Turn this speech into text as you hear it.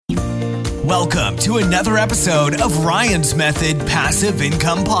Welcome to another episode of Ryan's Method Passive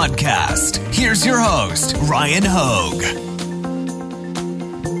Income Podcast. Here's your host, Ryan Hogue.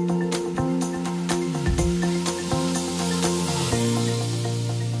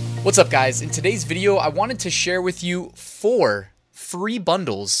 What's up, guys? In today's video, I wanted to share with you 4 free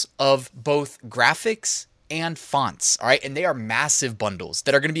bundles of both graphics and fonts, all right? And they are massive bundles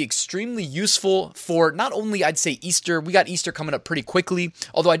that are going to be extremely useful for not only, I'd say, Easter. We got Easter coming up pretty quickly,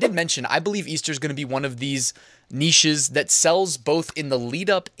 although I did mention I believe Easter is going to be one of these niches that sells both in the lead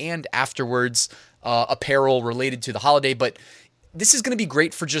up and afterwards apparel related to the holiday, but this is going to be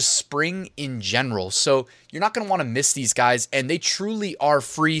great for just spring in general. So you're not going to want to miss these guys, and they truly are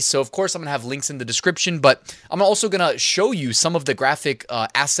free. So of course I'm going to have links in the description, but I'm also going to show you some of the graphic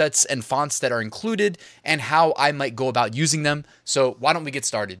assets and fonts that are included and how I might go about using them. So why don't we get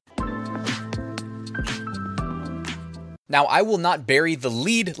started? Now, I will not bury the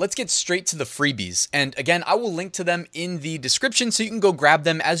lead. Let's get straight to the freebies. And again, I will link to them in the description so you can go grab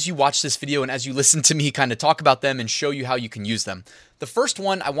them as you watch this video and as you listen to me kind of talk about them and show you how you can use them. The first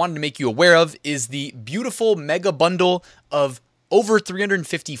one I wanted to make you aware of is the beautiful mega bundle of over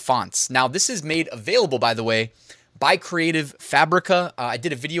 350 fonts. Now, this is made available, by the way, by Creative Fabrica. I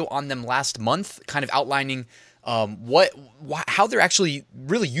did a video on them last month, kind of outlining how they're actually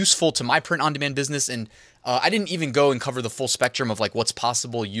really useful to my print-on-demand business, and I didn't even go and cover the full spectrum of like what's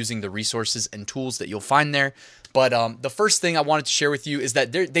possible using the resources and tools that you'll find there. But the first thing I wanted to share with you is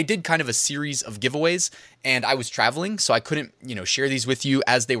that they did kind of a series of giveaways, and I was traveling, so I couldn't, share these with you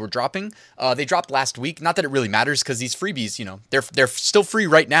as they were dropping. They dropped last week. Not that it really matters because these freebies, they're still free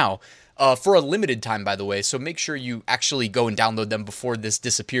right now. For a limited time, by the way, so make sure you actually go and download them before this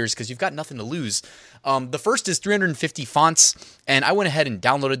disappears because you've got nothing to lose. The first is 350 fonts, and I went ahead and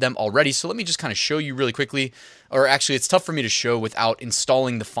downloaded them already, so let me just kind of show you really quickly. Or actually, it's tough for me to show without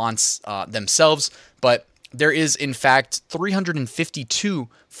installing the fonts themselves, but there is, in fact, 352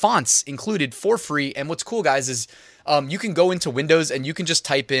 fonts included for free, and what's cool, guys, is you can go into Windows and you can just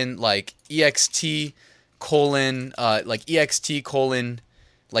type in like ext colon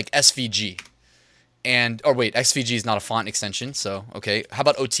SVG. SVG is not a font extension, so, okay. How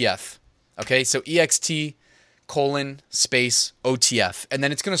about OTF? Okay, so ext colon space OTF. And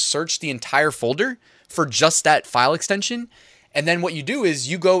then it's going to search the entire folder for just that file extension. And then what you do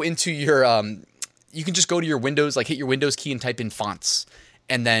is you go into your, you can just go to your Windows, like hit your Windows key and type in fonts.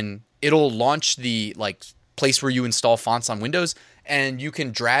 And then it'll launch the place where you install fonts on Windows. And you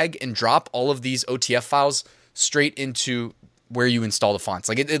can drag and drop all of these OTF files straight into where you install the fonts.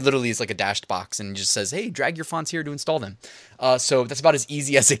 Like it literally is like a dashed box and it just says, hey, drag your fonts here to install them. So that's about as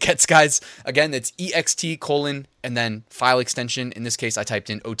easy as it gets, guys. Again, it's ext colon and then file extension. In this case, I typed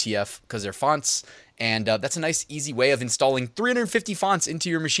in OTF because they're fonts. And that's a nice, easy way of installing 350 fonts into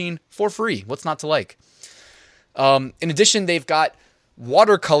your machine for free. What's not to like? In addition, they've got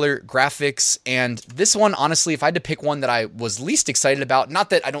watercolor graphics. And this one, honestly, if I had to pick one that I was least excited about, not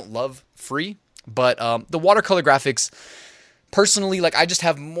that I don't love free, but the watercolor graphics, personally, I just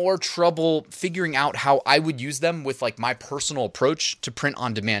have more trouble figuring out how I would use them with my personal approach to print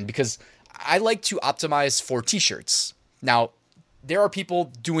on demand because I like to optimize for t-shirts. Now, there are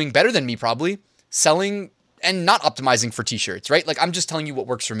people doing better than me probably selling and not optimizing for t-shirts, right? I'm just telling you what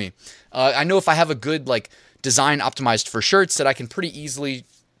works for me. I know if I have a good design optimized for shirts that I can pretty easily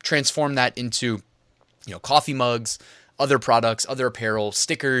transform that into, coffee mugs, other products, other apparel,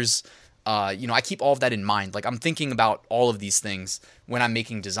 stickers. I keep all of that in mind. I'm thinking about all of these things when I'm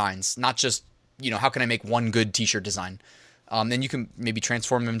making designs, not just, how can I make one good t-shirt design? Then you can maybe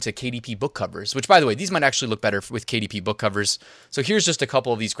transform them to KDP book covers, which by the way, these might actually look better with KDP book covers. So here's just a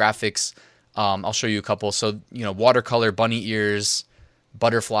couple of these graphics. I'll show you a couple. So, watercolor, bunny ears,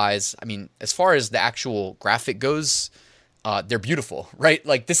 butterflies. I mean, as far as the actual graphic goes, they're beautiful, right?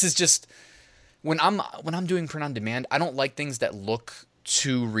 This is just, when I'm doing print on demand, I don't like things that look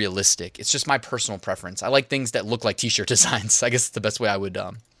too realistic. It's just my personal preference. I like things that look like t-shirt designs. I guess it's the best way I would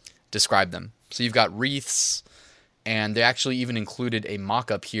describe them. So you've got wreaths, and they actually even included a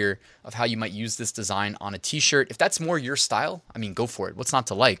mock-up here of how you might use this design on a t-shirt. If that's more your style, I mean, go for it. What's not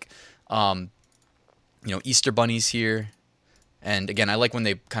to like? Easter bunnies here. And again, I like when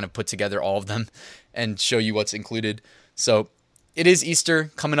they kind of put together all of them and show you what's included. So it is Easter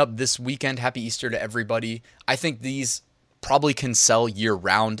coming up this weekend. Happy Easter to everybody. I think these probably can sell year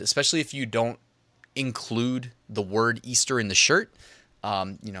round, especially if you don't include the word Easter in the shirt,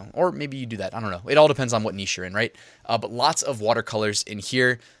 or maybe you do that. I don't know. It all depends on what niche you're in, right? But lots of watercolors in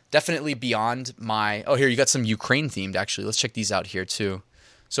here, definitely beyond my, here you got some Ukraine themed actually. Let's check these out here too.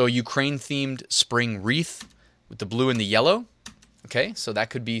 So Ukraine themed spring wreath with the blue and the yellow. Okay, so that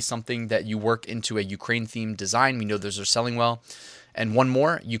could be something that you work into a Ukraine-themed design. We know those are selling well. And one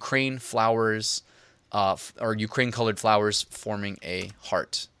more, Ukraine flowers, or Ukraine-colored flowers forming a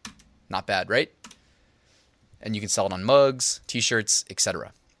heart. Not bad, right? And you can sell it on mugs, t-shirts,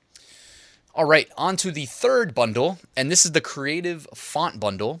 etc. All right, on to the third bundle, and this is the Creative Font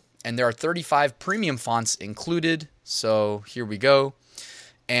Bundle. And there are 35 premium fonts included. So here we go.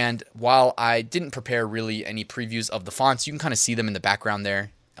 And while I didn't prepare really any previews of the fonts, you can kind of see them in the background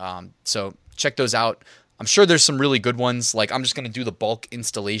there. So check those out. I'm sure there's some really good ones. Like I'm just going to do the bulk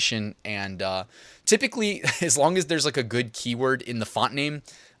installation. And typically, as long as there's like a good keyword in the font name,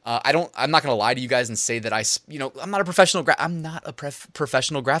 I'm not going to lie to you guys and say that I'm not a professional. I'm not a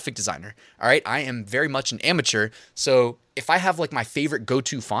professional graphic designer. All right. I am very much an amateur. So if I have like my favorite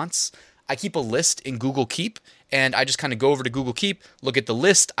go-to fonts, I keep a list in Google Keep, and I just kind of go over to Google Keep, look at the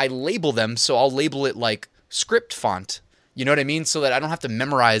list, I label them. So I'll label it like script font. You know what I mean? So that I don't have to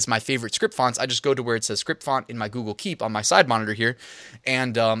memorize my favorite script fonts. I just go to where it says script font in my Google Keep on my side monitor here,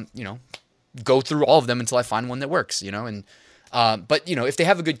 and go through all of them until I find one that works. But if they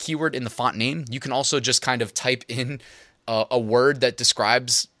have a good keyword in the font name, you can also just kind of type in a word that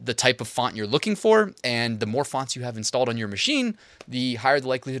describes the type of font you're looking for. And the more fonts you have installed on your machine, the higher the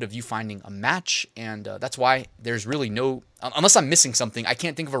likelihood of you finding a match. And that's why there's really unless I'm missing something, I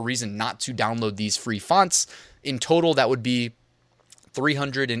can't think of a reason not to download these free fonts. In total, that would be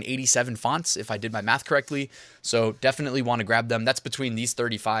 387 fonts if I did my math correctly. So definitely want to grab them. That's between these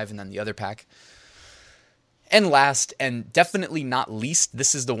 35 and then the other pack. And last, and definitely not least,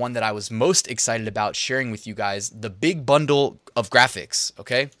 this is the one that I was most excited about sharing with you guys, the big bundle of graphics,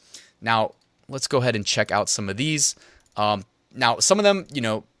 okay? Now, let's go ahead and check out some of these. Now, some of them,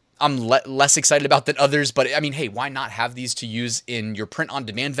 I'm less excited about than others, but I mean, hey, why not have these to use in your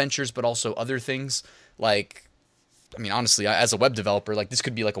print-on-demand ventures, but also other things? Like, I mean, honestly, as a web developer, like this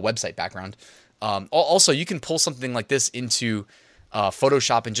could be like a website background. Also, you can pull something like this into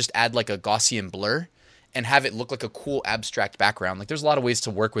Photoshop and just add like a Gaussian blur and have it look like a cool abstract background. Like there's a lot of ways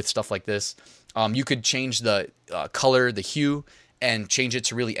to work with stuff like this. You could change the color, the hue, and change it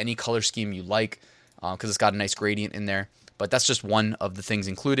to really any color scheme you like because it's got a nice gradient in there. But that's just one of the things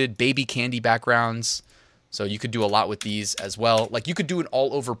included. Baby candy backgrounds. So you could do a lot with these as well. Like you could do an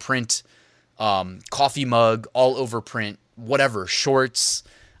all over print coffee mug, all over print, whatever, shorts.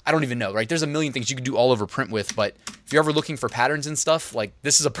 I don't even know, right? There's a million things you could do all over print with, but if you're ever looking for patterns and stuff, like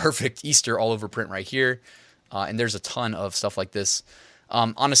this is a perfect Easter all over print right here. And there's a ton of stuff like this.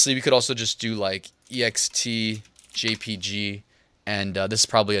 Honestly, we could also just do like EXT, JPG, and this is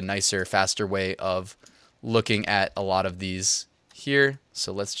probably a nicer, faster way of looking at a lot of these here.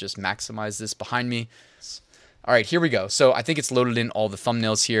 So let's just maximize this behind me. All right, here we go. So I think it's loaded in all the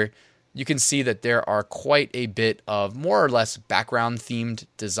thumbnails here. You can see that there are quite a bit of more or less background themed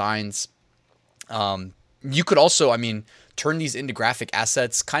designs. You could also, turn these into graphic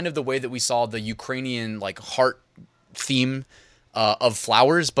assets, kind of the way that we saw the Ukrainian like heart theme of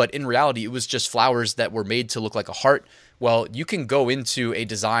flowers, but in reality, it was just flowers that were made to look like a heart. Well, you can go into a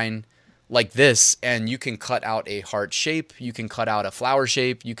design like this and you can cut out a heart shape. You can cut out a flower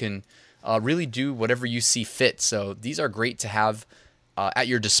shape. You can really do whatever you see fit. So these are great to have at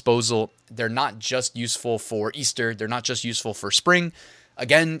your disposal. They're not just useful for Easter. They're not just useful for spring.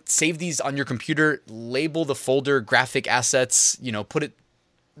 Again, save these on your computer, label the folder graphic assets,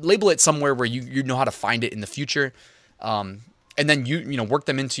 label it somewhere where you know how to find it in the future. And then you work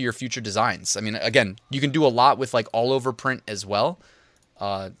them into your future designs. Again, you can do a lot with like all over print as well.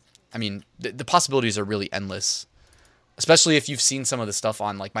 The possibilities are really endless. Especially if you've seen some of the stuff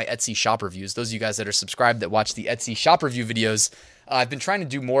on like my Etsy shop reviews. Those of you guys that are subscribed that watch the Etsy shop review videos, I've been trying to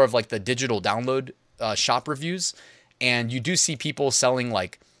do more of like the digital download shop reviews. And you do see people selling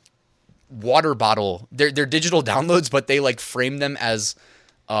like water bottle. They're digital downloads, but they like frame them as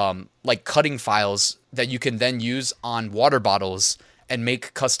like cutting files that you can then use on water bottles and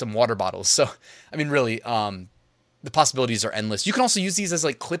make custom water bottles. So, really, the possibilities are endless. You can also use these as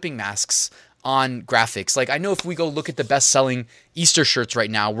like clipping masks on graphics. Like I know if we go look at the best selling Easter shirts right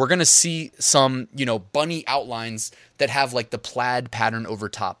now, we're going to see some, bunny outlines that have like the plaid pattern over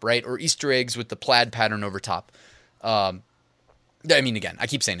top, right? Or Easter eggs with the plaid pattern over top. Again, I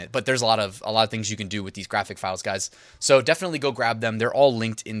keep saying it, but there's a lot of things you can do with these graphic files, guys. So definitely go grab them. They're all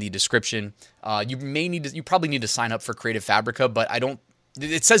linked in the description. You probably need to sign up for Creative Fabrica, but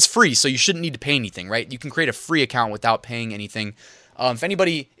it says free, so you shouldn't need to pay anything, right? You can create a free account without paying anything. If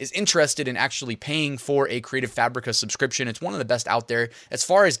anybody is interested in actually paying for a Creative Fabrica subscription, it's one of the best out there as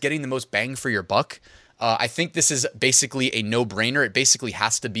far as getting the most bang for your buck. I think this is basically a no-brainer. It basically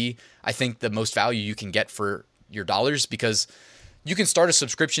has to be, I think, the most value you can get for your dollars because, You can start a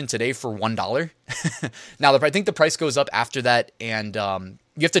subscription today for $1. Now, I think the price goes up after that, and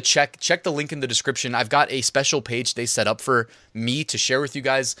you have to check the link in the description. I've got a special page they set up for me to share with you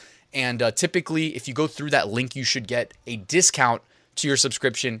guys, and typically, if you go through that link, you should get a discount to your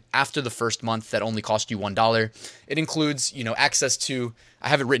subscription after the first month that only cost you $1. It includes, access to, I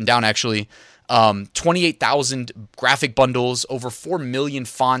have it written down actually, 28,000 graphic bundles, over 4 million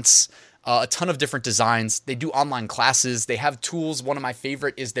fonts, a ton of different designs. They do online classes. They have tools. One of my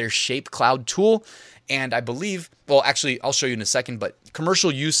favorite is their Shape Cloud tool. And I believe, well, actually, I'll show you in a second, but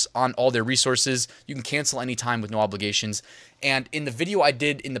commercial use on all their resources. You can cancel anytime with no obligations. And in the video I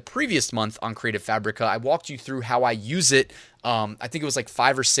did in the previous month on Creative Fabrica, I walked you through how I use it. I think it was like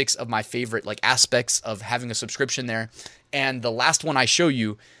 5 or 6 of my favorite aspects of having a subscription there. And the last one I show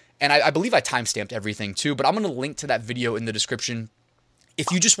you, and I believe I timestamped everything too, but I'm going to link to that video in the description. If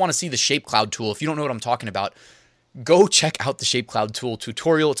you just want to see the Shape Cloud tool, if you don't know what I'm talking about, go check out the Shape Cloud tool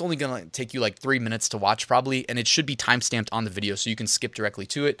tutorial. It's only going to take you like 3 minutes to watch probably, and it should be timestamped on the video so you can skip directly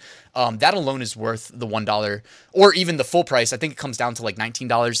to it. That alone is worth the $1 or even the full price. I think it comes down to like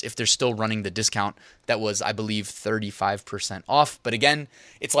 $19 if they're still running the discount that was, I believe, 35% off. But again,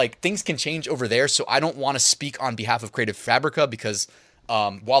 it's like things can change over there, so I don't want to speak on behalf of Creative Fabrica because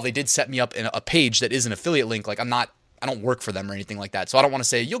while they did set me up in a page that is an affiliate link, like I don't work for them or anything like that. So I don't want to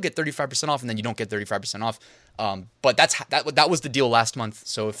say you'll get 35% off and then you don't get 35% off. But that was the deal last month.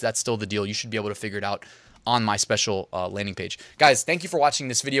 So if that's still the deal, you should be able to figure it out on my special landing page. Guys, thank you for watching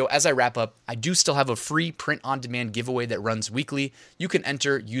this video. As I wrap up, I do still have a free print-on-demand giveaway that runs weekly. You can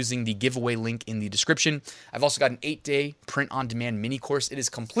enter using the giveaway link in the description. I've also got an 8-day print-on-demand mini course. It is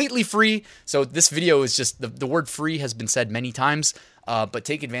completely free. So this video is just, the word free has been said many times. But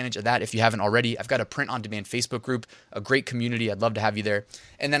take advantage of that if you haven't already. I've got a print-on-demand Facebook group, a great community. I'd love to have you there.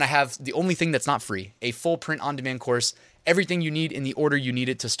 And then I have the only thing that's not free, a full print-on-demand course, everything you need in the order you need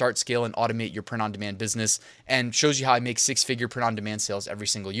it to start, scale, and automate your print-on-demand business, and shows you how I make 6-figure print-on-demand sales every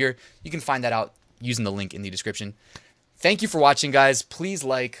single year. You can find that out using the link in the description. Thank you for watching, guys. Please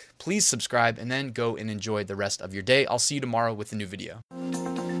like, please subscribe, and then go and enjoy the rest of your day. I'll see you tomorrow with a new video.